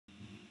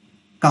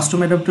Custom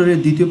অ্যাডাপ্টারের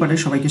দ্বিতীয় পার্টে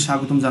সবাইকে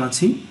স্বাগতম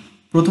জানাচ্ছি।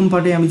 প্রথম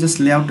পার্টে আমি জাস্ট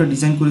লেআউটটা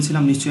ডিজাইন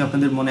করেছিলাম, নিশ্চয়ই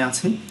আপনাদের মনে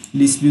আছে।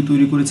 লিস্ট ভিউ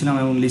তৈরি করেছিলাম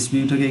এবং লিস্ট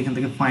ভিউটাকে এখান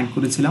থেকে ফাইন্ড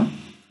করেছিলাম।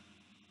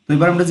 তো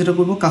এবার আমরা যেটা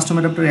করবো, কাস্টম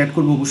অ্যাডাপ্টার অ্যাড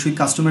করবো। অবশ্যই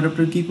কাস্টম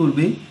অ্যাডাপ্টার কী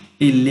করবে,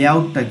 এই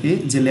লেআউটটাকে,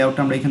 যে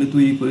লেআউটটা আমরা এখানে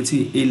তৈরি করেছি,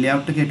 এই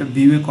লেআউটটাকে একটা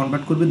ভিউয়ে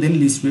কনভার্ট করবে, দেন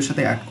লিস্ট ভিউয়ের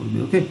সাথে অ্যাড করবে।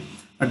 ওকে,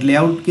 বাট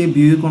লেআউটকে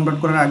ভিউয়ে কনভার্ট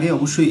করার আগে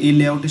অবশ্যই এই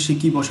লেআউটে সে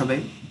কী বসাবে,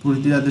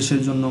 প্রতিটা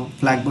দেশের জন্য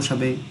ফ্ল্যাগ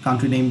বসাবে,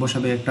 কান্ট্রি নেম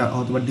বসাবে, একটা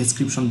অথবা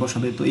ডেসক্রিপশন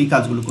বসাবে। তো এই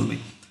কাজগুলো করবে।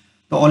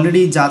 তো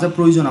অলরেডি যা যা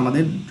প্রয়োজন,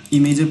 আমাদের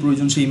ইমেজের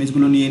প্রয়োজন সেই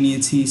ইমেজগুলো নিয়ে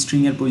নিয়েছি,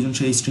 স্ট্রিংয়ের প্রয়োজন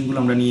সেই স্ট্রিংগুলো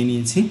আমরা নিয়ে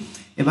নিয়েছি।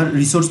 এবার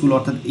রিসোর্সগুলো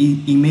অর্থাৎ এই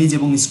ইমেজ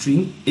এবং স্ট্রিং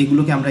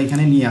এগুলোকে আমরা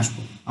এখানে নিয়ে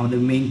আসবো আমাদের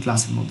মেইন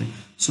ক্লাসের মধ্যে।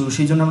 সো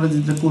সেই জন্য আমরা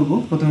যেটা করবো,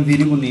 প্রথমে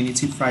ভেরিয়েবল নিয়ে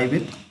নিচ্ছি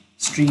প্রাইভেট,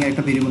 স্ট্রিংয়ের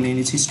একটা ভেরিয়েবল নিয়ে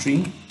নিচ্ছি স্ট্রিং,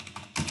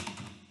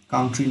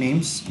 কান্ট্রি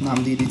নেমস, নাম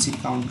দিয়ে দিচ্ছি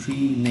কান্ট্রি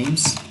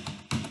নেমস।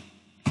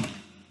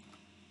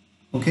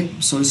 ওকে,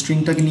 সো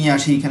স্ট্রিংটাকে নিয়ে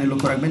আসি, এখানে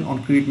লক্ষ্য রাখবেন অন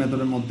ক্রিয়েট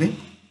মেথডের মধ্যে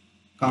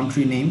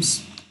কান্ট্রি নেমস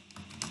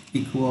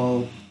ইকুয়াল,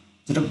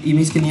 যেটা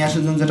ইমেজকে নিয়ে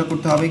আসার জন্য যেটা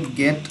করতে হবে,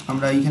 গেট,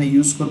 আমরা এখানে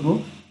ইউজ করব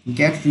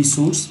gate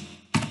resource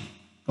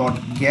dot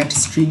gate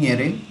string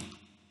array,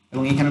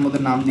 এবং এখানের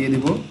মধ্যে নাম দিয়ে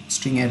দেব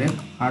string array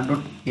R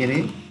dot array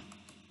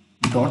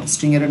dot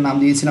string অ্যারের নাম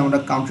দিয়েছিলাম আমরা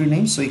কান্ট্রি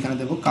নেমস, সো এখানে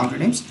দেবো কান্ট্রি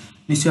নেমস।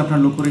 নিশ্চয়ই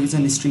আপনারা লক্ষ্য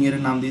রেখেছেন স্ট্রিং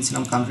অ্যারের নাম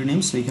দিয়েছিলাম কান্ট্রি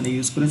নেমস, সো এখানে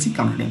ইউজ করেছি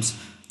কান্ট্রি নেমস।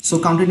 সো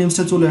কান্ট্রি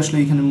নেমসটা চলে আসলো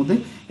এখানের মধ্যে।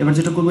 এবার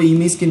যেটা করবো,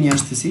 ইমেজকে নিয়ে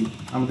আসতেছি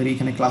আমাদের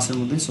এইখানে ক্লাসের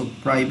মধ্যে। সো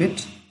প্রাইভেট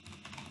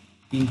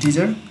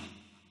ইন্টিজার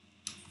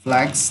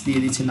ফ্ল্যাগস দিয়ে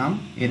দিচ্ছি নাম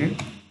এর,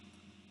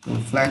 তো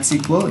ফ্ল্যাগস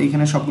ইকুয়াল,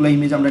 এখানে সবগুলো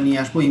ইমেজ আমরা নিয়ে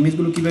আসবো।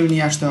 ইমেজগুলো কীভাবে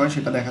নিয়ে আসতে হয়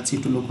সেটা দেখাচ্ছি,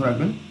 একটু লক্ষ্য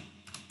রাখবেন।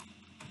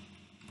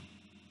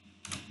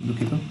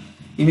 দুঃখিত,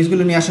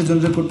 ইমেজগুলো নিয়ে আসার জন্য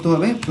যেটা করতে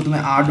হবে, প্রথমে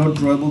আর ডট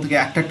ড্রয়েবল থেকে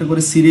একটা একটা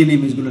করে সিরিয়াল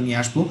ইমেজগুলো নিয়ে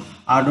আসবো।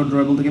 আর ডট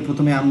ড্রয়েবল থেকে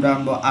প্রথমে আমরা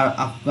আনবো আর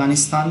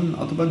আফগানিস্তান,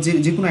 অথবা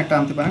যে কোনো একটা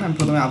আনতে পারেন। আমি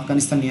প্রথমে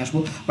আফগানিস্তান নিয়ে আসবো,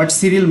 বাট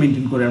সিরিয়াল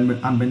মেনটেন করে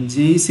আনবেন।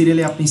 যেই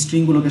সিরিয়ালে আপনি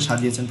স্ট্রিংগুলোকে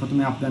সাজিয়েছেন,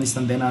 প্রথমে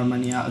আফগানিস্তান, দেন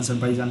আর্মেনিয়া,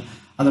 আজারবাইজান,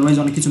 আদারওয়াইজ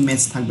অনেক কিছু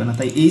ম্যাচ থাকবে না।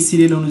 তাই এই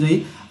সিরিয়াল অনুযায়ী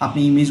আপনি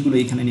ইমেজগুলো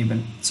এখানে নেবেন।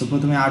 সো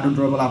প্রথমে আর ডট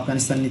ড্রয়েবল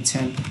আফগানিস্তান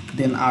নিচ্ছেন,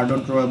 দেন আর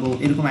ডট ড্রয়েবল,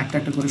 এরকম একটা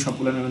একটা করে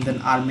সবগুলো নেবেন। দেন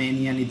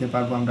আর্মেনিয়া নিতে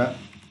পারবো আমরা,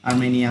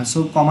 আর্মেনিয়া। সো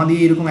কমা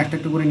দিয়ে এরকম একটা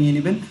একটা করে নিয়ে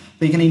নেবেন।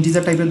 তো এখানে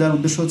ইন্টিজার টাইপের দেওয়ার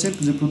উদ্দেশ্য হচ্ছে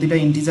যে প্রতিটা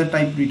ইন্টিজার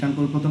টাইপ রিটার্ন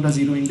করবে, প্রথমটা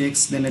 0 ইন্ডেক্স,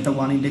 দেন এটা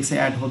 1 ইন্ডেক্সে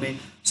অ্যাড হবে,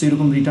 সো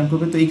এরকম রিটার্ন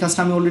করবে। তো এই কাজটা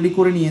আমি অলরেডি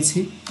করে নিয়েছি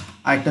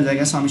আরেকটা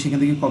জায়গায়, সো আমি সেখান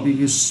থেকে কপি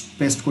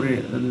পেস্ট করে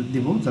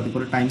দেবো যাতে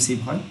করে টাইম সেভ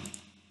হয়।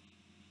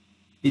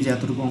 এই যে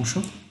এতটুকু অংশ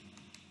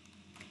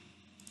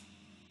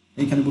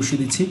এইখানে বসিয়ে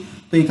দিচ্ছি।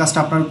 তো এই কাজটা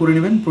আপনারা করে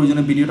নেবেন,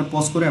 প্রয়োজনে ভিডিওটা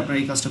পজ করে আপনারা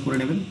এই কাজটা করে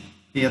নেবেন,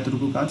 এই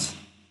এতটুকু কাজ।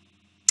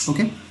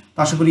 ওকে, তো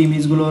আশা করি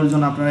ইমেজগুলোর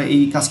জন্য আপনারা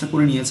এই কাজটা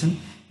করে নিয়েছেন।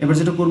 এবার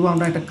যেটা করবো,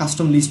 আমরা একটা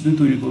কাস্টম লিস্ট ভিউ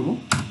তৈরি করবো।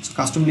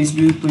 কাস্টম লিস্ট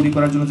ভিউ তৈরি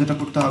করার জন্য যেটা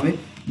করতে হবে,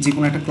 যে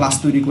কোনো একটা ক্লাস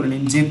তৈরি করে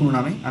নিন, যে কোনো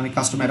নামে। আমি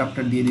কাস্টম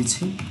অ্যাডাপ্টার দিয়ে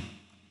দিচ্ছি,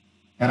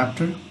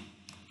 অ্যাডাপ্টার,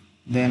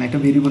 দেন একটা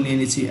ভেরিয়েবল নিয়ে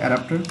নিচ্ছি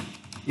adapter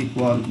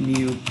equal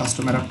new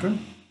custom adapter.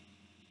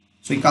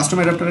 So এই কাস্টম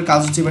অ্যাডাপ্টারের কাজ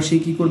হচ্ছে, এবার সে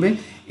কী করবে,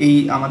 এই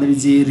আমাদের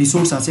যে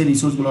রিসোর্স আছে,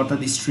 রিসোর্সগুলো অর্থাৎ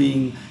স্ট্রিং,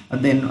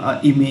 দেন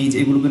ইমেজ,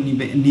 এগুলোকে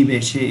নিবে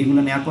সে। এগুলো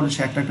নেওয়ার পরে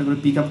সে একটা একটা করে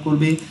পিক আপ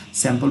করবে,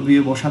 স্যাম্পল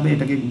ভিউয়ে বসাবে,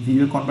 এটাকে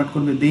ভিউয়ে কনভার্ট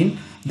করবে,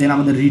 দেন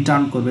আমাদের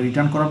রিটার্ন করবে।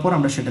 রিটার্ন করার পর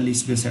আমরা সেটা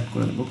লিস্ট ভিউ সেট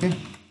করে দেবো। ওকে,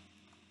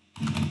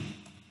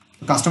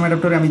 কাস্টম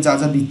অ্যাডাপ্টারে আমি যা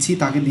যা দিচ্ছি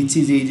তাকে দিচ্ছি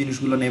যে এই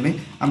জিনিসগুলো নেবে।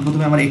 আমি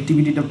প্রথমে আমার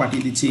অ্যাক্টিভিটিটা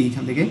পাঠিয়ে দিচ্ছি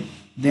এইখান থেকে,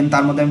 দেন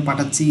তার মধ্যে আমি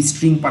পাঠাচ্ছি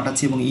স্ট্রিং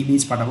পাঠাচ্ছি এবং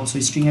ইমেজ পাঠাবো। সো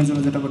স্ট্রিংয়ের জন্য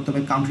যেটা করতে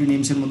হবে, কান্ট্রি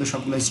নেমসের মধ্যে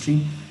সবগুলো স্ট্রিং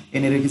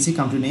এনে রেখেছি,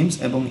 কান্ট্রি নেমস,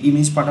 এবং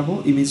ইমেজ পাঠাবো।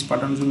 ইমেজ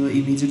পাঠানোর জন্য,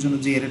 ইমেজের জন্য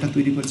যে এরিয়াটা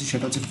তৈরি করেছি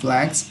সেটা হচ্ছে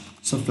ফ্ল্যাগস।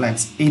 সো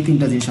ফ্ল্যাগস, এই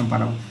তিনটা জিনিস আমি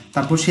পাঠাবো।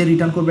 তারপর সে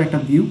রিটার্ন করবে একটা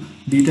ভিউ,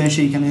 ভিউটা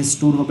এসে এখানে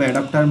স্টোর হবে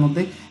অ্যাডাপ্টারের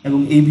মধ্যে, এবং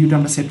এই ভিউটা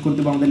আমরা সেট করে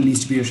দেবো আমাদের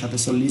লিস্ট ভিউয়ের সাথে।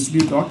 So list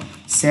view dot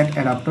set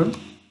adapter,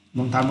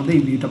 এবং তার মধ্যে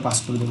এই ভিউটা পাস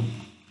করে দেবো,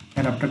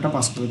 অ্যাডাপ্টারটা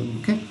পাস করে দেবো।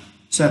 ওকে,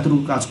 সো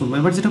এতটুকু কাজ করবো।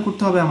 এবার যেটা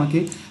করতে হবে আমাকে,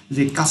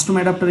 যে কাস্টম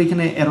অ্যাডাপ্টার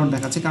এখানে এরর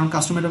দেখাচ্ছে, কারণ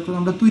কাস্টম অ্যাডাপ্টার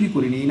আমরা তৈরি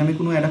করিনি, এই নামে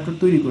কোনো অ্যাডাপ্টার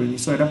তৈরি করিনি।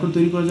 সো অ্যাডাপ্টার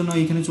তৈরি করার জন্য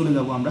এইখানে চলে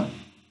যাব আমরা,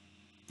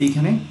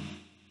 এইখানে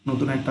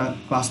নতুন একটা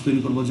ক্লাস তৈরি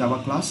করব, জাভা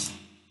ক্লাস,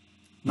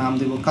 নাম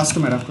দেব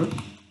কাস্টম অ্যাডাপ্টার,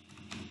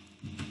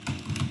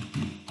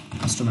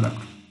 কাস্টম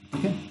অ্যাডাপ্টার।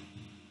 ওকে,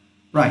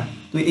 রাইট।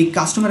 তো এই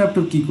কাস্টম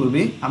অ্যাডাপ্টার কী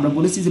করবে, আমরা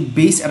বলেছি যে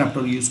বেস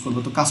অ্যাডাপ্টার ইউজ করবো।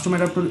 তো কাস্টম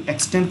অ্যাডাপ্টার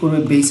এক্সটেন্ড করবে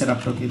বেস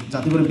অ্যাডাপ্টারকে,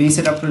 যাতে করে বেস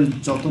অ্যাডাপ্টারের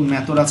যত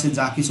মেথড আছে,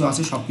 যা কিছু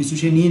আছে, সব কিছু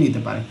সে নিয়ে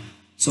নিতে পারে।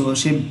 সো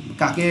সে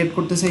কাকে অ্যাড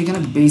করতেছে, এখানে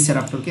বেস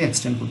অ্যাডাপ্টারকে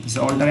এক্সটেন্ড করতেছে।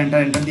 অল্টার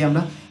এন্টার দিয়ে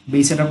আমরা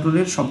বেস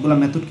অ্যাডাপ্টারের সবগুলো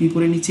মেথড কী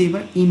করে নিচ্ছি,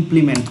 এবার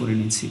ইমপ্লিমেন্ট করে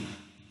নিচ্ছি।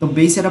 তো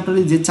বেস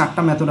অ্যাডাপ্টারের যে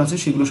 4টা মেথড আছে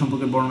সেগুলো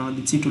সম্পর্কে বর্ণনা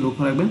দিচ্ছি, একটু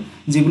লক্ষ্য রাখবেন।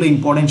 যেগুলো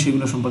ইম্পর্টেন্ট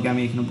সেগুলো সম্পর্কে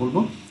আমি এখানে বলবো।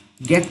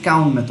 গেট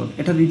কাউন্ট মেথড,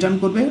 এটা রিটার্ন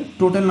করবে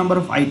টোটাল নাম্বার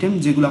অফ আইটেম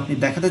যেগুলো আপনি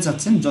দেখাতে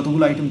চাচ্ছেন,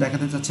 যতগুলো আইটেম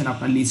দেখাতে চাচ্ছেন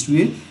আপনার লিস্ট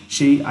ভিউয়ে,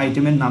 সেই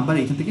আইটেমের নাম্বার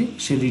এখান থেকে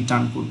সে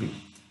রিটার্ন করবে।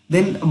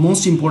 দেন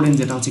মোস্ট ইম্পর্টেন্ট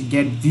যেটা হচ্ছে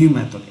গেট ভিউ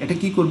মেথড, এটা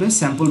কি করবে,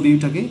 স্যাম্পল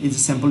ভিউটাকে, এই যে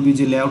স্যাম্পল ভিউ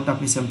যে লেআউটটা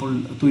আপনি স্যাম্পল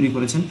তৈরি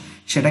করেছেন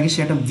সেটাকে সে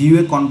একটা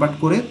ভিউয়ে কনভার্ট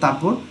করে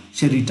তারপর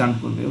সে রিটার্ন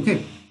করবে। ওকে,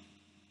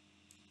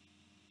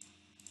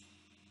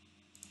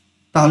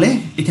 তাহলে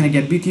এখানে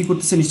গেট ভিউ কী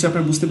করতেছে নিশ্চয়ই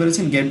আপনারা বুঝতে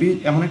পেরেছেন। গেট ভিউ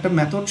এমন একটা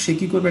মেথড, সে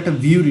কী করবে, একটা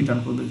ভিউ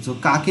রিটার্ন করবে। তো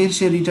কাকে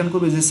সে রিটার্ন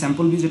করবে, যে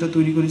স্যাম্পল ভিউ যেটা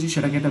তৈরি করেছি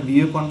সেটাকে একটা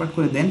ভিউ কনভার্ট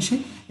করে দেন সে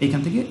এখান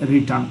থেকে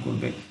রিটার্ন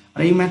করবে।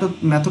 আর এই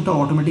মেথডটা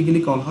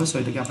অটোমেটিক্যালি কল হয়, সো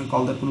এটাকে আপনার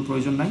কল দেওয়ার কোনো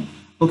প্রয়োজন নাই।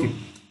 ওকে,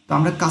 তো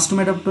আমরা কাস্টম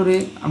অ্যাডাপ্টরে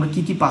আমরা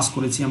কি কি পাস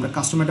করেছি, আমরা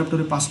কাস্টম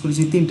অ্যাডাপ্টরে পাস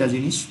করেছি 3টা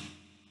জিনিস,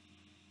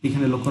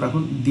 এখানে লক্ষ্য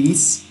রাখুন,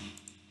 দিস,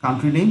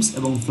 কান্ট্রি নেমস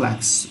এবং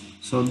ফ্ল্যাগস।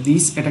 সো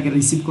দিস এটাকে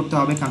রিসিভ করতে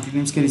হবে, কান্ট্রি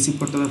নেমসকে রিসিভ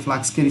করতে হবে,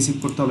 ফ্ল্যাগসকে রিসিভ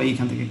করতে হবে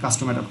এইখান থেকে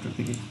কাস্টম অ্যাডাপ্টার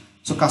থেকে।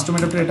 সো কাস্টম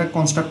অ্যাডাপ্টার এটা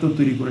কনস্ট্রাক্টর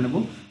তৈরি করে নেব।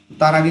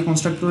 তার আগে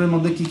কনস্ট্রাক্টরের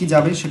মধ্যে কি কি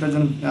যাবে সেটার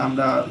জন্য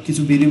আমরা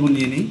কিছু ভেরিয়েবল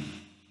নিয়ে নিই।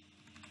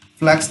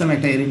 ফ্ল্যাগস নামে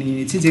একটা এরে নিয়ে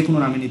নিয়েছি, যে কোনো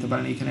নামে নিতে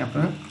পারেন এখানে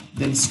আপনারা।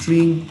 দেন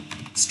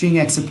স্ট্রিং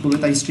অ্যাকসেপ্ট করবে,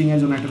 তাই স্ট্রিংয়ের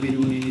জন্য একটা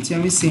ভেরিয়েবল নিয়ে নিয়েছি,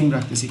 আমি সেম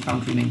রাখতেছি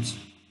কান্ট্রি নেমস।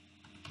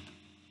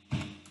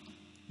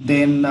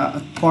 দেন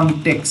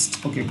কনটেক্সট।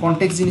 ওকে,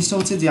 কনটেক্সট জিনিসটা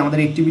হচ্ছে যে আমাদের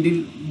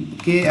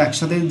অ্যাক্টিভিটিকে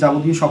একসাথে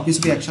যাবতীয় সব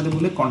কিছুকে একসাথে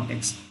বলে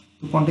কনটেক্সট।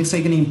 তো কনটেক্সটটা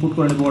এখানে ইনপুট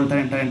করে নেবো অল্টার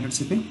এন্টার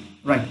চেপে,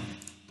 রাইট।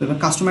 তো এবার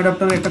কাস্টম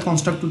অ্যাডাপ্টারের একটা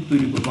কনস্ট্রাক্টর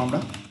তৈরি করবো আমরা।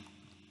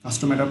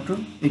 কাস্টম অ্যাডাপ্টার,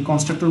 এই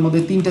কনস্ট্রাক্টরের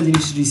মধ্যে 3টা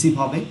জিনিস রিসিভ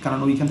হবে, কারণ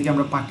ওইখান থেকে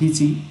আমরা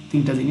পাঠিয়েছি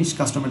 3টা জিনিস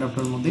কাস্টম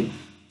অ্যাডাপ্টারের মধ্যে।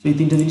 তো এই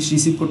 3টা জিনিস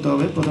রিসিভ করতে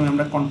হবে। প্রথমে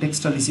আমরা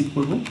কনটেক্সটটা রিসিভ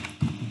করবো,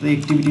 তো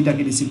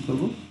অ্যাক্টিভিটিটাকে রিসিভ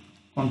করবো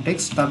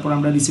কনটেক্সট। তারপর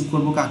আমরা রিসিভ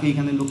করবো কাকে,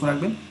 এখানে লক্ষ্য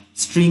রাখবেন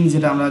স্ট্রিং,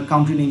 যেটা আমরা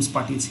কান্ট্রি নেমস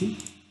পাঠিয়েছি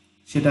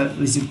সেটা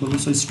রিসিভ করবো।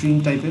 সো স্ট্রিং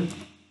টাইপের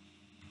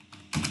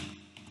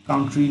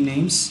কান্ট্রি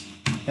নেমস,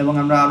 এবং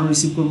আমরা আরও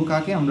রিসিভ করবো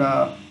কাকে, আমরা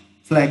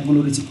ফ্ল্যাগগুলো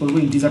রিসিভ করবো,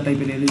 ইন্টিজার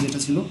টাইপের এরে যেটা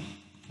ছিল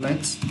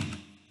ফ্ল্যাগস।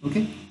 ওকে,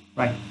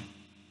 রাইট।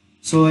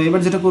 সো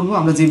এবার যেটা করবো,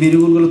 আমরা যে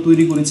ভেরিয়েবলগুলো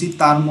তৈরি করেছি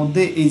তার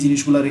মধ্যে এই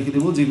জিনিসগুলো রেখে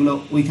দেবো যেগুলো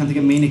ওইখান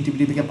থেকে মেইন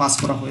অ্যাক্টিভিটি থেকে পাস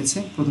করা হয়েছে।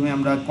 প্রথমে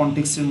আমরা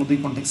কনটেক্সটের মধ্যেই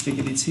কনটেক্সট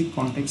রেখে দিচ্ছি,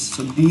 কনটেক্সট।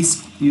 সো দিস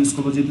ইউজ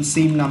করবো, যেহেতু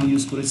সেম নাম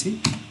ইউজ করেছি,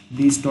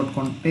 this dot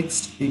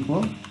context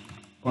equal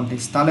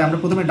context. তাহলে আমরা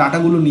প্রথমে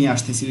ডাটাগুলো নিয়ে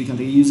আসতেছি ওইখান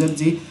থেকে, ইউজার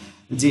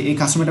যে এই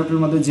কাস্টম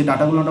অ্যাডাপ্টারের মধ্যে যে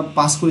ডাটাগুলো আমরা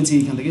পাস করেছি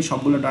এইখান থেকে,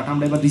 সবগুলো ডাটা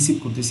আমরা এবার রিসিভ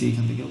করতেছি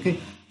এইখান থেকে। ওকে,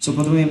 সো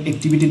প্রথমে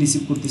অ্যাক্টিভিটি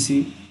রিসিভ করতেছি,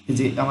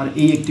 যে আমার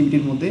এই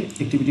অ্যাক্টিভিটির মধ্যে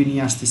অ্যাক্টিভিটি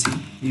নিয়ে আসতেছি।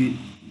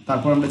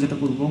 তারপর আমরা যেটা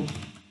করবো,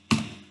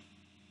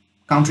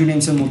 কান্ট্রি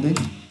নেমসের মধ্যে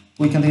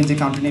ওইখান থেকে যে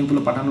কান্ট্রি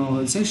নেমগুলো পাঠানো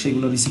হয়েছে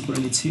সেগুলো রিসিভ করে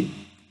নিচ্ছি।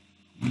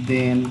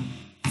 দেন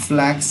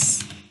ফ্ল্যাগস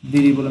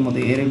ভেরিয়েবলের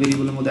মধ্যে, এরে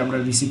ভেরিয়েবলের মধ্যে আমরা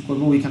রিসিভ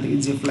করবো ওইখান থেকে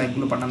যে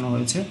ফ্ল্যাগগুলো পাঠানো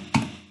হয়েছে,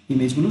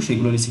 ইমেজগুলো,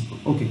 সেগুলো রিসিভ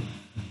করবো। ওকে,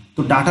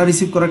 তো ডাটা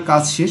রিসিভ করার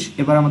কাজ শেষ।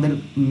 এবার আমাদের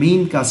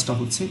মেইন কাজটা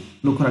হচ্ছে,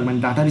 লক্ষ্য রাখবেন,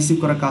 ডাটা রিসিভ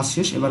করার কাজ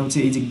শেষ। এবার হচ্ছে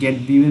এই যে গেট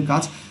ভিউ এর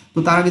কাজ। তো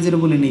তার আগে যেটা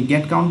বলে নেই,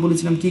 গেট কাউন্ট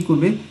বলেছিলাম কি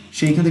করবে,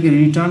 সেইখান থেকে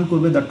রিটার্ন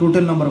করবে the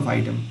total number of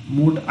item,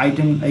 মোট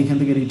আইটেম এইখান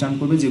থেকে রিটার্ন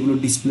করবে যেগুলো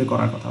ডিসপ্লে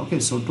করার কথা। ওকে,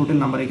 সো টোটাল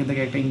নাম্বার এখান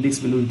থেকে একটা ইন্ডেক্স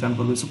ভ্যালু রিটার্ন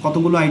করবে। সো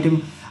কতগুলো আইটেম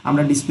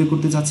আমরা ডিসপ্লে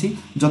করতে চাচ্ছি,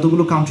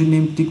 যতগুলো কান্ট্রি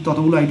নেম ঠিক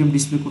ততগুলো আইটেম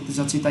ডিসপ্লে করতে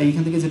চাচ্ছি। তাই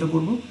এখান থেকে যেটা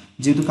করবো,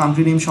 যেহেতু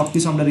কান্ট্রি নেম সব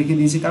কিছু আমরা রেখে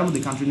দিয়েছি কার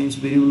মধ্যে, কান্ট্রি নেমস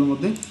ভেরিয়েবলের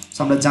মধ্যে। সো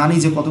আমরা জানি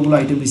যে কতগুলো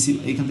আইটেম রিসিভ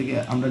এখান থেকে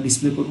আমরা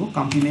ডিসপ্লে করবো,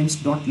 কান্ট্রি নেমস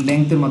ডট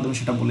লেংথের মাধ্যমে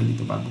সেটা বলে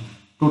দিতে পারবো।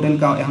 টোটাল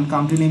এখন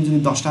কান্ট্রি নেম যদি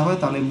 10টা হয়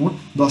তাহলে মোট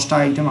 10টা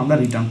আইটেম আমরা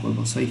রিটার্ন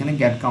করবো। সো এখানে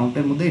গেট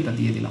কাউন্টের মধ্যে এটা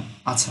দিয়ে দিলাম।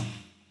 আচ্ছা,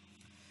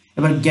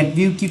 এবার গেট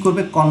ভিউ কি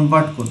করবে,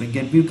 কনভার্ট করবে।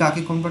 গেট ভিউ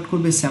কাকে কনভার্ট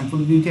করবে, স্যাম্পল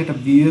ভিউকে একটা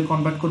ভিউ এ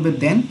কনভার্ট করবে,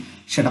 দেন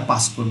সেটা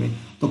পাস করবে।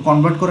 তো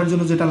কনভার্ট করার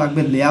জন্য যেটা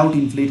লাগবে, লেআউট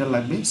ইনফ্লেটার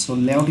লাগবে। সো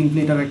লেআউট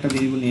ইনফ্লেটার একটা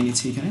ভেরিয়েবল নিয়ে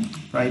নিচ্ছি এখানে,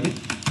 প্রাইভেট।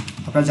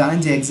 আপনারা জানেন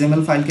যে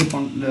এক্সএমএল ফাইলকে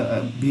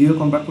ভিউ এ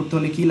কনভার্ট করতে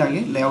হলে কি লাগে,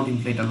 লেআউট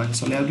ইনফ্লেটার লাগে।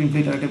 সো লেআউট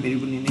ইনফ্লেটার একটা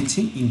ভেরিয়েবল নিয়ে নিচ্ছি,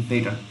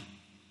 ইনফ্লেটার।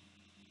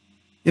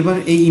 এবার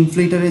এই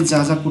ইনফ্লেটারে যা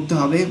যা করতে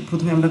হবে,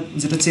 প্রথমে আমরা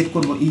যেটা চেক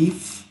করব, ইফ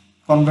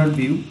কনভার্ট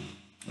ভিউ,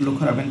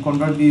 লক্ষ্য রাখবেন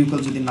কনভার্ট ভিউ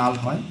ইকুয়াল যদি নাল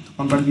হয়, তো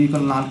কনভার্ট ভিউ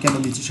ইকুয়াল নাল কেন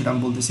দিচ্ছি সেটা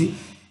আমি বলতেছি।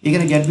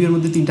 এখানে গেট ভিউর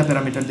মধ্যে 3টা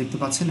প্যারামিটার দেখতে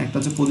পাচ্ছেন, একটা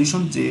হচ্ছে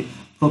পজিশন, যে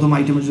প্রথম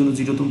আইটেমের জন্য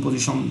 0তম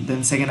পজিশন,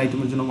 দেন সেকেন্ড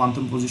আইটেমের জন্য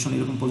 1তম পজিশন,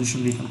 এরকম পজিশন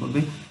রিটার্ন করবে।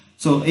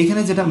 সো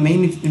এইখানে যেটা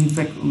মেইন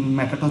ইনফ্যাক্ট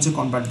ম্যাটারটা হচ্ছে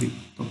কনভার্ট ভিউ।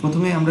 তো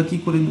প্রথমে আমরা কি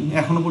করি,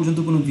 এখনো পর্যন্ত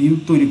কোনো ভিউ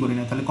তৈরি করি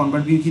না, তাহলে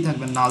কনভার্ট ভিউ কি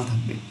থাকবে, নাল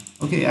থাকবে।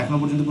 ওকে, এখনো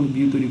পর্যন্ত কোনো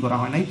ভিউ তৈরি করা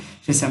হয় নাই,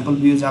 সে স্যাম্পল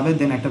ভিউ যাবে,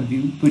 দেন একটা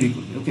ভিউ তৈরি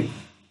করবে। ওকে,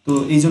 তো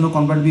এই জন্য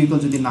কনভার্ট ভিউ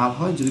যদি নাল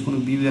হয়, যদি কোনো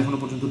ভিউ এখনো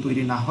পর্যন্ত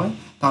তৈরি না হয়,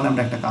 তাহলে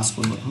আমরা একটা কাজ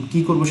করবো। এখন কি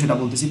করবো সেটা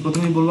বলতেছি।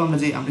 প্রথমেই বলবো আমরা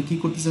যে আমরা কি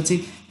করতে চাচ্ছি,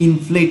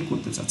 ইনফ্লেট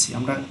করতে চাচ্ছি।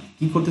 আমরা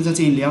কি করতে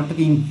চাচ্ছি, এই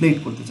লেআউটটাকে ইনফ্লেট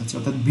করতে চাচ্ছি,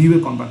 অর্থাৎ ভিউয়ে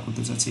কনভার্ট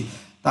করতে চাচ্ছি।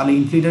 তাহলে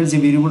ইনফ্লেটার যে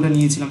ভেরিয়েবলটা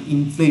নিয়েছিলাম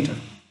ইনফ্লেটার,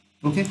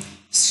 ওকে,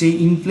 সেই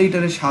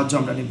ইনফ্লেটারের সাহায্য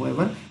আমরা নেবো।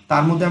 এবার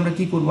তার মধ্যে আমরা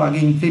কি করবো, আগে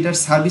ইনফ্লেটার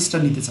সার্ভিসটা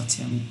নিতে চাচ্ছি,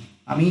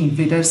 আমি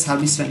ইনফ্লেটার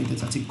সার্ভিসটা নিতে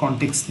চাচ্ছি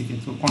কনটেক্সট থেকে।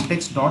 তো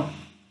context dot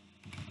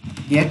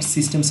gate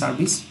system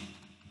service,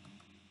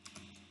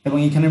 এবং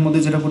এখানের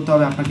মধ্যে যেটা করতে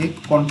হবে আপনাকে,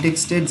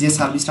 কনটেক্সটের যে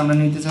সার্ভিসটা আমরা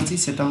নিতে চাচ্ছি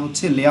সেটা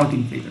হচ্ছে লেআউট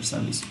ইনফ্লেটার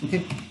সার্ভিস। ওকে,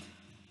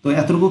 তো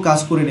এতটুকু কাজ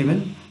করে নেবেন।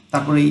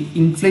 তারপরে এই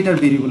ইনফ্লেটার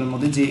ভেরিয়েবলের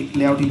মধ্যে যে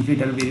লেআউট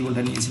ইনফ্লেটার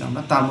ভেরিয়েবলটা নিয়েছিলাম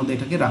আমরা, তার মধ্যে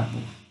এটাকে রাখবো।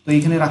 তো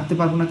এখানে রাখতে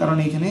পারবো না, কারণ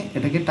এখানে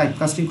এটাকে টাইপ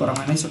কাস্টিং করা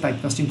হয় নাই। সো টাইপ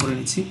কাস্টিং করে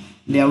নিচ্ছি,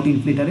 লেআউট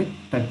ইনফ্লেটারে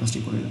টাইপ কাস্টিং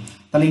করে নিলাম।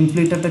 তাহলে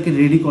ইনফ্লেটারটাকে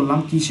রেডি করলাম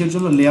কিসের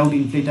জন্য, লেআউট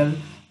ইনফ্লেটার,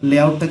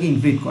 লেআউটটাকে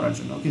ইনফ্লেট করার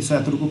জন্য। ওকে, সো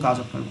এতটুকু কাজ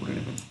আপনারা করে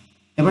নেবেন।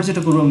 এবার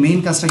যেটা করবো, মেইন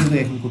কাজটা কিন্তু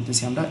এখন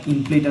করতেছি আমরা,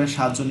 ইনফ্লেটারের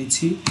সাহায্য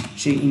নিচ্ছি।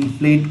 সেই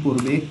ইনফ্লেট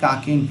করবে,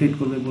 কাকে ইনফ্লেট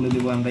করবে বলে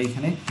দেবো আমরা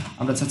এখানে।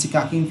 আমরা চাচ্ছি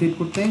কাকে ইনফ্লেট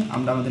করতে,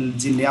 আমরা আমাদের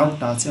যে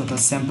লেআউটটা আছে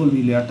অর্থাৎ স্যাম্পল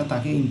ভিউ লেয়ারটা,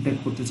 তাকে ইনফ্লেট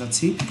করতে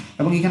চাচ্ছি।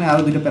 এবং এখানে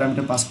আরও 2টা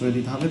প্যারামিটার পাস করে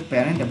দিতে হবে,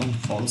 প্যারেন্ট এবং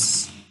ফলস।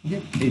 ওকে,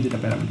 এই 2টা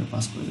প্যারামিটার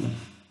পাস করে দেবেন।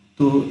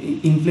 তো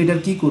ইনফ্লেটার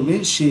কি করবে,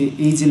 সে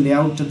এই যে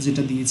লেআউটটা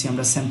যেটা দিয়েছি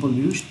আমরা স্যাম্পল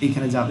ভিউ,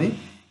 এইখানে যাবে,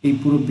 এই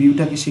পুরো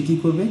ভিউটাকে সে কি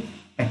করবে,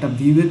 একটা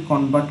ভিউয়ে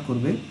কনভার্ট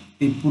করবে,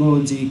 এই পুরো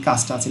যে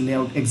কাজটা আছে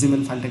লেআউট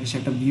এক্সএমএল ফাইলটাকে সে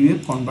একটা ভিউয়ে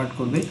কনভার্ট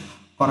করবে,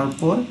 করার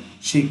পর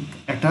সে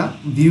একটা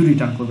ভিউ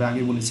রিটার্ন করবে,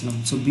 আগে বলেছিলাম।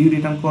 সো ভিউ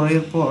রিটার্ন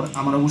করার পর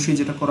আমার অবশ্যই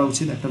যেটা করা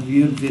উচিত, একটা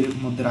ভিউয়ের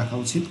মধ্যে রাখা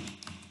উচিত।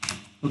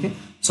 ওকে,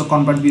 সো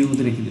কনভার্ট ভিউর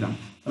মধ্যে রেখে দিলাম।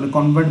 তাহলে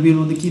কনভার্ট ভিউর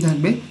মধ্যে কি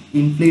থাকবে,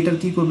 ইনপ্লেটার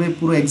কি করবে,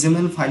 পুরো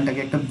এক্সএমএল ফাইলটাকে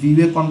একটা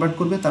ভিউয়ে কনভার্ট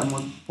করবে, তার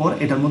পর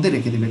এটার মধ্যে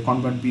রেখে দেবে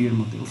কনভার্ট ভিউয়ের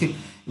মধ্যে। ওকে,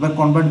 এবার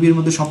কনভার্ট ভিউয়ের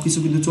মধ্যে সব কিছু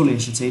কিন্তু চলে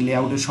এসেছে, এই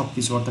লেআউটের সব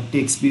কিছু, অর্থাৎ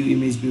টেক্সট ভিউ,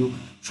 ইমেজ ভিউ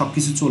সব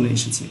কিছু চলে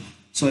এসেছে।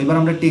 সো এবার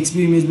আমরা টেক্সট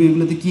ভিউ, ইমেজ ভিউ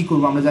এগুলোতে কী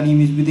করবো, আমরা জানি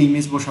ইমেজ ভিউতে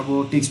ইমেজ বসাবো,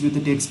 টেক্সট ভিউতে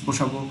টেক্সট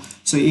বসাবো।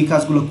 সো এই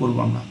কাজগুলো করবো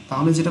আমরা।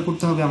 তাহলে যেটা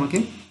করতে হবে আমাকে,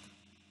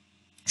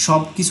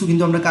 সব কিছু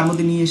কিন্তু আমরা কার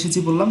মধ্যে নিয়ে এসেছি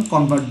বললাম,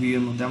 কনভার্ট ভিউ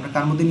এর মধ্যে। আমরা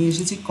কার মধ্যে নিয়ে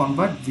এসেছি,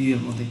 কনভার্ট ভিউ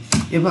এর মধ্যে।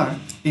 এবার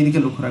এইদিকে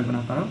লক্ষ্য রাখবেন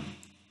আপনারা,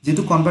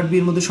 যেহেতু কনভার্ট ভিউ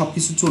এর মধ্যে সব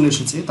কিছু চলে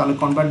এসেছে, তাহলে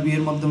কনভার্ট ভিউ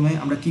এর মাধ্যমে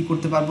আমরা কি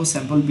করতে পারবো,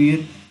 স্যাম্পল ভিউ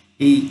এর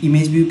এই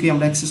ইমেজ ভিউকে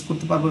আমরা অ্যাক্সেস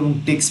করতে পারবো এবং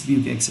টেক্সট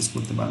ভিউকে অ্যাক্সেস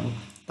করতে পারবো।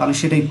 তাহলে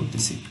সেটাই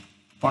করতেছি,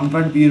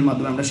 কনভার্ট ভিউ এর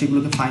মাধ্যমে আমরা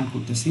সেগুলোকে ফাইন্ড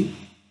করতেছি।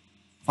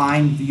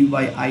 ফাইন্ড ভিউ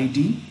বাই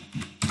আইডি,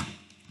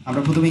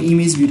 আমরা প্রথমে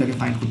ইমেজ ভিউটাকে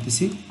ফাইন্ড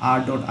করতেছি,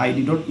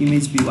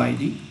 r.id.image view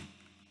id।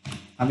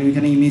 আমি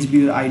ওইখানে ইমেজ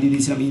ভিউর আইডি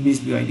দিয়েছিলাম, ইমেজ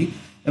ভিউ আইডি,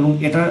 এবং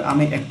এটার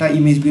আমি একটা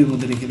ইমেজ ভিউর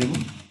মধ্যে রেখে দেবো।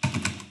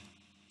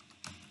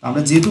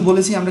 আমরা যেহেতু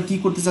বলেছি আমরা কি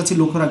করতে চাচ্ছি,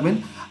 লক্ষ্য রাখবেন,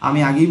 আমি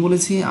আগেই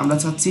বলেছি আমরা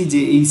চাচ্ছি যে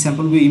এই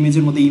স্যাম্পল ভিউ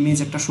ইমেজের মধ্যে ইমেজ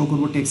একটা শো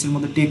করবো, টেক্সটের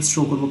মধ্যে টেক্সট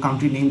শো করবো,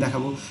 কান্ট্রি নেম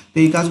দেখাবো। তো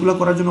এই কাজগুলো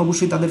করার জন্য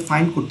অবশ্যই তাদের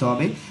ফাইন্ড করতে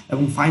হবে,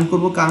 এবং ফাইন্ড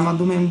করবো কার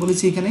মাধ্যমে, আমি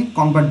বলেছি এখানে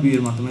কনভার্ট ভিউ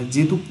এর মাধ্যমে।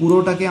 যেহেতু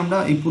পুরোটাকে আমরা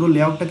এই পুরো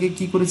লেআউটটাকে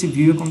কি করেছি,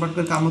 ভিউয়ে কনভার্ট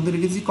করে কার মধ্যে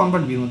রেখেছি,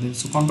 কনভার্ট ভিউর মধ্যে।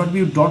 So convert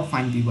view dot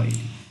find view by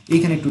ID,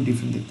 এইখানে একটু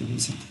ডিফারেন্ট দেখতে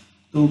পেয়েছি।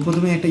 তো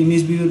প্রথমে একটা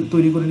ইমেজ ভিউ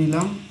তৈরি করে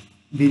নিলাম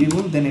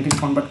ভেরিয়েবল, দেন এটাকে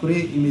কনভার্ট করে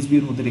ইমেজ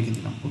ভিউর মধ্যে রেখে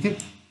দিলাম। ওকে,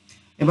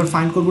 এবার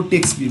ফাইন্ড করব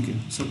টেক্সট ভিউকে।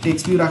 সো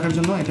টেক্সট ভিউ রাখার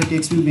জন্য এটা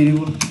টেক্সট ভিউ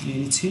ভেরিয়েবল নিয়ে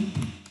নিচ্ছি,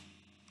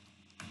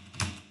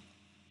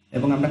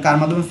 এবং আমরা কার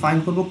মাধ্যমে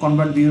ফাইন্ড করব,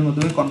 কনভার্ট ভিউর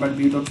মাধ্যমে। Convert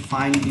view dot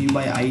find view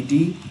by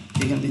ID,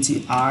 এখানে দিচ্ছি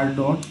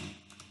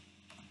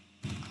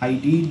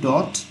r.id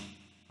ডট,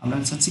 আমরা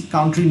চাচ্ছি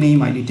কান্ট্রি নেম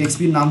আইডি। টেক্সট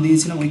ভিউর নাম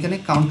দিয়েছিলাম ওইখানে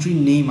কান্ট্রি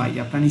নেম আইডি,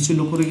 আপনারা নিশ্চয়ই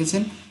লক্ষ্য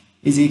রেখেছেন,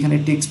 এই যে এখানে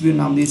টেক্সট ভিউর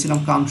নাম দিয়েছিলাম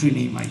কান্ট্রি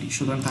নেম আইডি,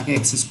 সুতরাং তাকে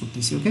অ্যাক্সেস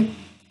করতেছি। ওকে,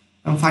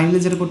 এবং ফাইনালি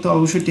যেটা করতে হবে,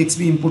 অবশ্যই টেক্সট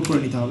ভিউ ইম্পোর্ট করে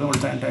নিতে হবে,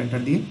 অল্টার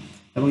এন্টার দিয়ে,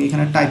 এবং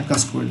এখানে টাইপ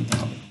কাস্ট করে নিতে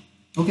হবে।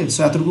 ওকে, সো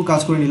এতটুকু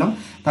কাজ করে নিলাম।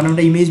 তাহলে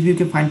আমরা ইমেজ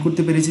ভিউকে ফাইন্ড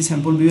করতে পেরেছি,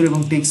 স্যাম্পল ভিউর এবং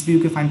টেক্সট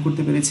ভিউকে ফাইন্ড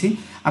করতে পেরেছি।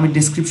 আমি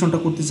ডেসক্রিপশনটা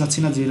করতে চাচ্ছি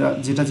না,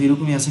 যেটা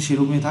যেরকমই আছে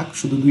সেরকমই থাক,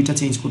 শুধু দুইটা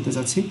চেঞ্জ করতে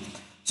চাচ্ছি।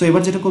 সো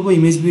এবার যেটা করবো,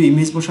 ইমেজ ভিউ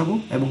ইমেজ বসাবো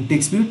এবং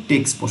টেক্সট ভিউ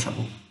টেক্সট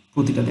বসাবো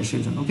প্রতিটা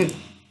দেশের জন্য। ওকে,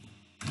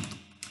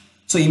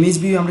 সো ইমেজ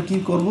ভিউ আমরা কি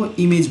করব,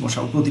 ইমেজ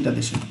বসাবো প্রতিটা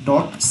দেশের,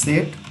 ডট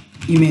সেট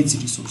ইমেজ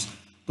রিসোর্স।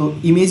 তো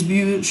ইমেজ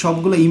ভিউ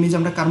সবগুলো ইমেজ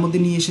আমরা কার মধ্যে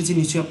নিয়ে এসেছি,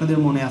 নিশ্চয়ই আপনাদের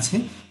মনে আছে,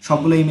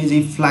 সবগুলো ইমেজ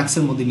এই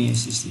ফ্ল্যাক্সের মধ্যে নিয়ে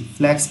এসেছি,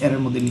 ফ্ল্যাক্স এর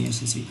মধ্যে নিয়ে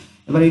এসেছি।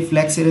 এবার এই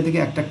ফ্ল্যাক্স এর থেকে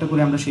একটা একটা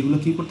করে আমরা সেগুলো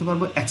কি করতে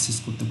পারবো, অ্যাক্সেস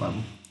করতে পারবো।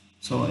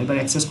 সো এবার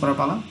অ্যাক্সেস করার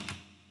পালা।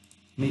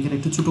 আমি এখানে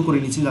একটু ছোটো করে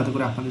নিচ্ছি যাতে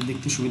করে আপনাদের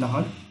দেখতে সুবিধা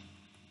হয়।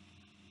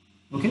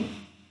 ওকে,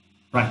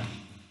 রাইট।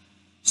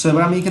 সো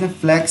এবার আমি এখানে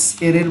ফ্ল্যাক্স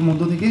এর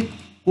মধ্য থেকে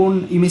কোন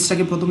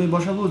ইমেজটাকে প্রথমে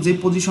বসাবো, যে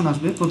পজিশন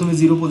আসবে, প্রথমে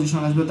 0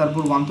 পজিশন আসবে,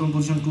 তারপর 1তম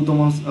পজিশন, 2তম,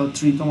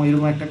 3তম,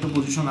 এরকম একটা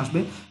পজিশন আসবে।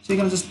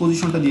 সেখানে জাস্ট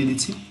পজিশনটা দিয়ে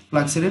দিচ্ছি,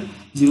 ফ্ল্যাক্সের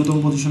 0তম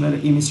পজিশনের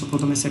ইমেজটা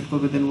প্রথমে সেট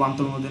করবে, দেন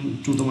 1তম, দেন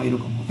 2তম,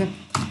 এরকম। ওকে,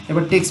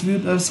 এবার টেক্সট ভিউ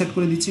সেট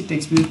করে দিচ্ছি,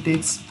 text view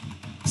text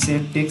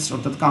set text,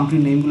 অর্থাৎ কান্ট্রি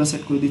নেমগুলো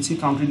সেট করে দিচ্ছি।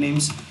 কান্ট্রি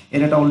নেমস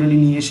এরাটা অলরেডি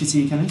নিয়ে এসেছি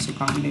এখানে। সো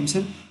কান্ট্রি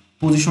নেমসের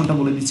পজিশনটা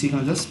বলে দিচ্ছি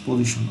এখানে, জাস্ট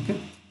পজিশন। ওকে,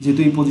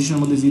 যেহেতু এই পজিশনের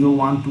মধ্যে 0,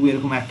 1, 2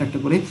 এরকম একটা একটা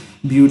করে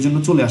ভিউর জন্য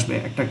চলে আসবে,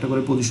 একটা একটা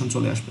করে পজিশন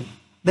চলে আসবে।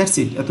 দ্যাটস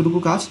ইট, এতটুকু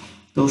কাজ।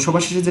 তো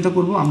সবার শেষে যেটা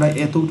করবো, আমরা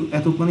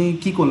এত মানে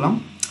কী করলাম,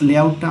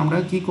 লেআউটটা আমরা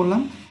কী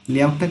করলাম,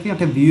 লেআউটটাকে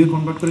একটা ভিউয়ে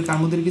কনভার্ট করে কার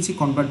মধ্যে রেখেছি,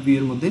 কনভার্ট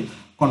ভিউয়ের মধ্যে।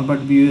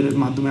 কনভার্ট ভিউয়ের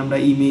মাধ্যমে আমরা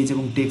ইমেজ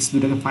এবং টেক্সট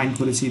দুটাকে ফাইন্ড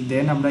করেছি,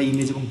 দেন আমরা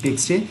ইমেজ এবং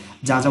টেক্সটে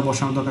যা যা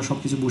বসানো দরকার সব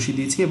কিছু বসিয়ে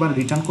দিয়েছি। এবার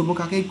রিটার্ন করবো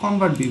কাকে,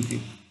 কনভার্ট ভিউকে।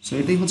 সো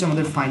এটাই হচ্ছে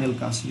আমাদের ফাইনাল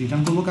কাজ,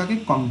 রিটার্ন করবো কাকে,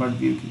 কনভার্ট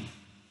ভিউকে।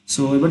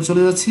 সো এবার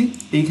চলে যাচ্ছি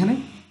এইখানে।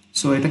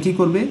 সো এটা কি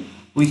করবে,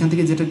 ওইখান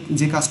থেকে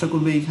যে কাজটা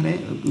করবে, এইখানে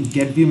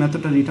গেট ভিউ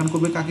মেথডটা রিটার্ন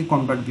করবে কাকে,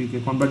 কনভার্ট ভিউকে।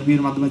 কনভার্ট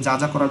ভিউর মাধ্যমে যা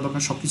যা করার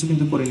দরকার সব কিছু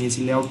কিন্তু করে নিয়েছি,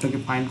 লেআউটটাকে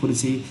ফাইন্ড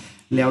করেছি,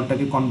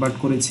 লেআউটটাকে কনভার্ট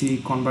করেছি,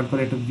 কনভার্ট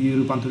করে একটা ভিউ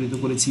রূপান্তরিত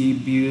করেছি,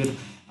 ভিউয়ের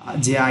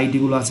যে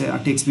আইডিগুলো আছে,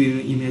 টেক্সট ভিউ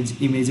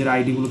ইমেজের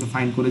আইডিগুলোকে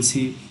ফাইন্ড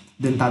করেছি,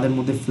 দেন তাদের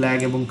মধ্যে ফ্ল্যাগ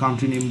এবং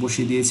কান্ট্রি নেম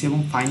বসিয়ে দিয়েছি, এবং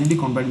ফাইনালি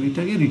কনভার্ট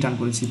ভিউটাকে রিটার্ন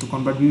করেছি। তো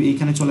কনভার্ট ভিউ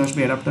এইখানে চলে আসবে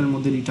অ্যাডাপ্টারের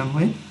মধ্যে রিটার্ন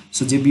হয়ে।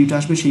 সো যে ভিউটা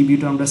আসবে সেই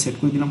ভিউটা আমরা সেট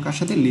করে দিলাম কার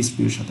সাথে, লিস্ট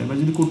ভিউর সাথে। এবার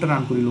যদি কোডটা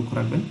রান করি, লক্ষ্য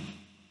রাখবেন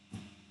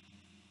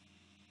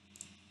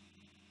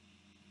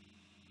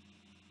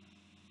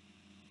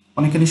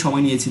অনেকখানি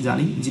সময় নিয়েছি,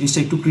 জানি জিনিসটা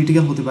একটু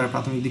ক্রিটিক্যাল হতে পারে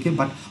প্রাথমিক দিকে,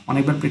 বাট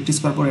অনেকবার প্র্যাকটিস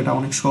করার পর এটা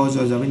অনেক সহজ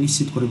হয়ে যাবে,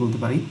 নিশ্চিত করে বলতে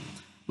পারি।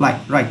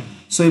 রাইট।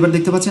 সো এবার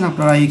দেখতে পাচ্ছেন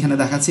আপনারা, এখানে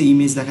দেখাচ্ছে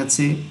ইমেজ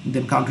দেখাচ্ছে,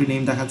 দেন কান্ট্রি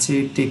নেম দেখাচ্ছে,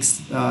 টেক্সট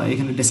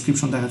এখানে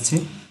ডেসক্রিপশন দেখাচ্ছে।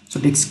 সো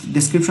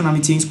ডেসক্রিপশন আমি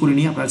চেঞ্জ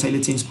করিনি, আপনারা চাইলে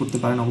চেঞ্জ করতে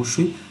পারেন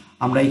অবশ্যই।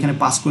 আমরা এখানে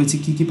পাস করেছি,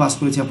 কী পাস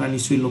করেছি আপনারা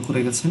নিশ্চয়ই লক্ষ্য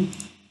রেখেছেন।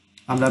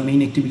 আমরা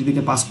মেইন অ্যাক্টিভিটি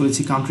থেকে পাস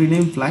করেছি কান্ট্রি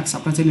নেম, ফ্ল্যাক্স।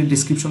 আপনারা চাইলে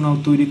ডেসক্রিপশনও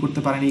তৈরি করতে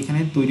পারেন, এখানে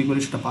তৈরি করে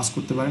সেটা পাস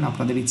করতে পারেন,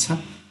 আপনাদের ইচ্ছা।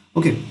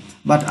 ওকে,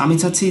 বাট আমি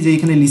চাচ্ছি যে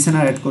এখানে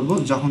লিসেনার অ্যাড করব,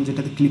 যখন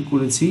যেটাতে ক্লিক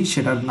করেছি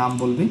সেটার নাম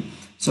বলবে।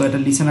 সো এটা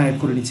লিসেনার অ্যাড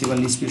করে নিচ্ছি এবার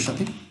লিস্ট ভিউর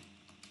সাথে।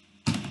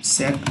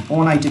 Set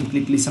on item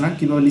click listener,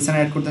 কীভাবে লিসেনার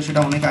অ্যাড করতে সেটা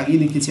অনেক আগেই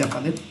দেখিয়েছি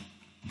আপনাদের।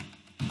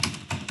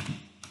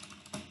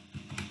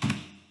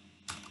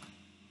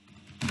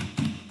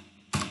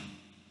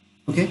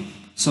 ওকে,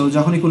 সো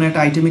যখনই কোনো একটা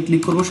আইটেমে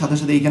ক্লিক করবো সাথে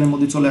সাথে এইখানের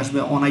মধ্যে চলে আসবে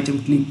অন আইটেম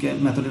ক্লিক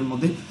মেথডের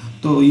মধ্যে।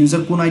 তো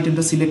ইউজার কোন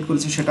আইটেমটা সিলেক্ট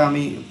করেছে সেটা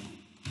আমি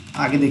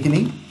আগে দেখে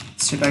নিই,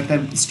 সেটা একটা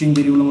স্ট্রিং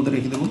ভেরিয়েবলের মধ্যে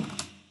রেখে দেবো।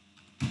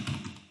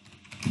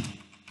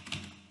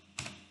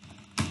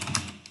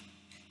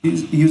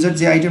 ইউজার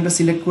যে আইটেমটা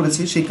সিলেক্ট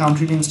করেছে সেই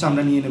কান্ট্রি নেমসটা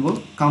আমরা নিয়ে নেব।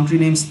 কান্ট্রি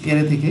নেমস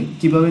এরে থেকে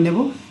কিভাবে নেব,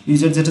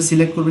 ইউজার যেটা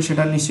সিলেক্ট করবে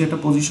সেটার নিশ্চয়ই একটা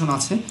পজিশন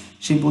আছে,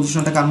 সেই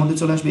পজিশনটা কার মধ্যে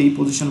চলে আসবে, এই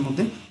পজিশনের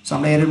মধ্যে। সো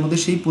আমরা এর মধ্যে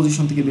সেই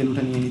পজিশন থেকে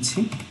ভ্যালুটা নিয়ে নিচ্ছি।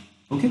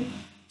 ওকে,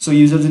 সো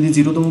ইউজার যদি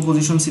 0তম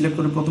পজিশন সিলেক্ট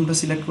করে, প্রথমটা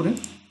সিলেক্ট করে,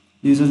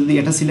 ইউজার যদি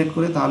এটা সিলেক্ট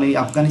করে, তাহলে এই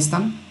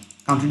আফগানিস্তান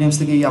কান্ট্রি নেমস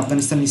থেকে এই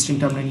আফগানিস্তান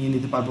স্ট্রিংটা আমরা নিয়ে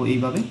নিতে পারবো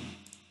এইভাবে।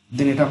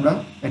 দেন এটা আমরা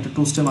একটা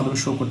টোস্টের মাধ্যমে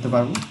শো করতে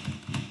পারবো,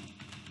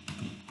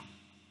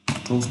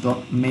 toast dot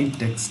main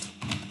text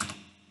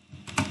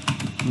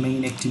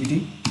main activity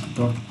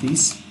dot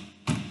this,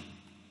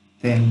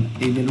 দেন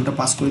এই ভ্যালুটা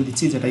পাস করে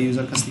দিচ্ছি যেটা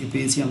ইউজার কাছ থেকে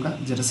পেয়েছি আমরা,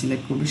 যেটা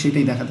সিলেক্ট করবে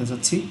সেটাই দেখাতে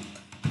যাচ্ছি,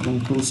 এবং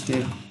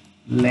টোস্টের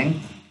length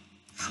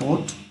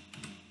short,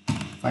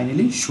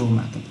 finally show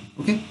method.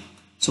 ওকে,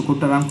 সো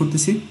কোডটা রান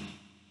করতেছি।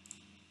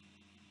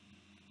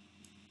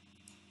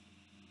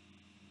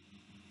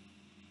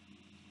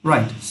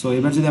 রাইট, সো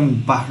এবার যদি আমি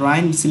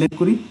বাহরাইন সিলেক্ট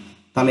করি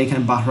তাহলে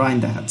এখানে বাহরাইন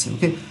দেখাচ্ছে।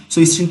 ওকে, সো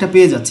স্ট্রিংটা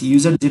পেয়ে যাচ্ছি,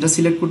 ইউজার যেটা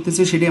সিলেক্ট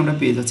করতেছে সেটাই আমরা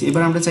পেয়ে যাচ্ছি।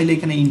 এবার আমরা চাইলে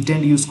এখানে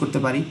ইন্টেন্ড ইউজ করতে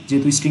পারি,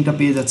 যেহেতু স্ট্রিংটা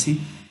পেয়ে যাচ্ছি,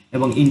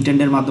 এবং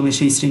ইন্টেন্ডের মাধ্যমে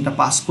সেই স্ট্রিংটা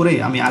পাস করে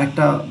আমি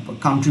আরেকটা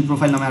কান্ট্রি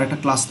প্রোফাইল নামে আরেকটা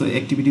ক্লাস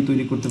অ্যাক্টিভিটি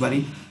তৈরি করতে পারি।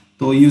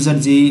 তো ইউজার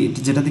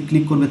যেটাতে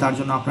ক্লিক করবে তার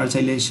জন্য আপনারা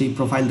চাইলে সেই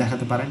প্রোফাইল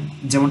দেখাতে পারেন,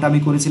 যেমনটা আমি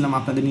করেছিলাম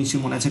আপনাদের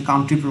নিশ্চয়ই মনে আছে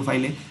কান্ট্রি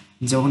প্রোফাইলে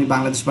যখনই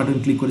বাংলাদেশ বাটন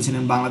ক্লিক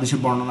করেছিলেন বাংলাদেশের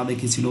বর্ণনা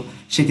দেখিয়েছিল,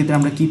 সেক্ষেত্রে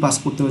আমরা কি পাস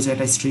করতে হয়েছে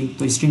একটা স্ট্রিং,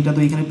 তো স্ট্রিংটা তো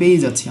এখানে পেয়ে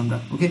যাচ্ছি আমরা।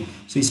 ওকে,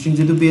 সো স্ট্রিং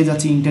যেহেতু পেয়ে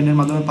যাচ্ছি ইন্টারনেটের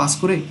মাধ্যমে পাস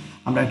করে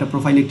আমরা একটা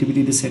প্রোফাইল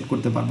অ্যাক্টিভিটিতে সেট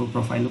করতে পারবো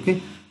প্রোফাইল। ওকে,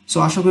 সো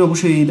আশা করি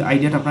অবশ্যই এই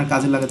আইডিয়াটা আপনার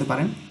কাজে লাগাতে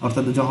পারেন,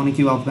 অর্থাৎ যখনই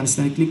কেউ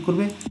আফগানিস্তানে ক্লিক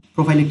করবে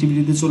প্রোফাইল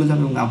অ্যাক্টিভিটিতে চলে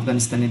যাবে এবং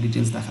আফগানিস্তানের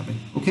ডিটেলস দেখাবে।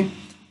 ওকে,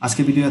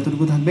 আজকে ভিডিও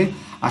এতটুকু থাকবে,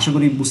 আশা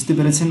করি বুঝতে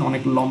পেরেছেন।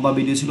 অনেক লম্বা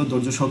ভিডিও ছিল,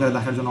 ধৈর্য সহকারে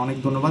দেখার জন্য অনেক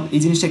ধন্যবাদ। এই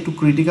জিনিসটা একটু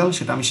ক্রিটিক্যাল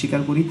সেটা আমি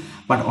স্বীকার করি,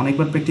 বাট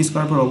অনেকবার প্র্যাকটিস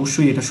করার পর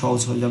অবশ্যই এটা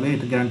সহজ হয়ে যাবে,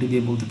 এটা গ্যারান্টি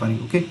দিয়ে বলতে পারি।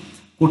 ওকে,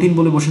 কঠিন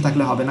বলে বসে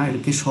থাকলে হবে না,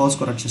 এটাকে সহজ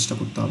করার চেষ্টা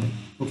করতে হবে।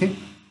 ওকে,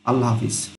 আল্লাহ হাফিজ।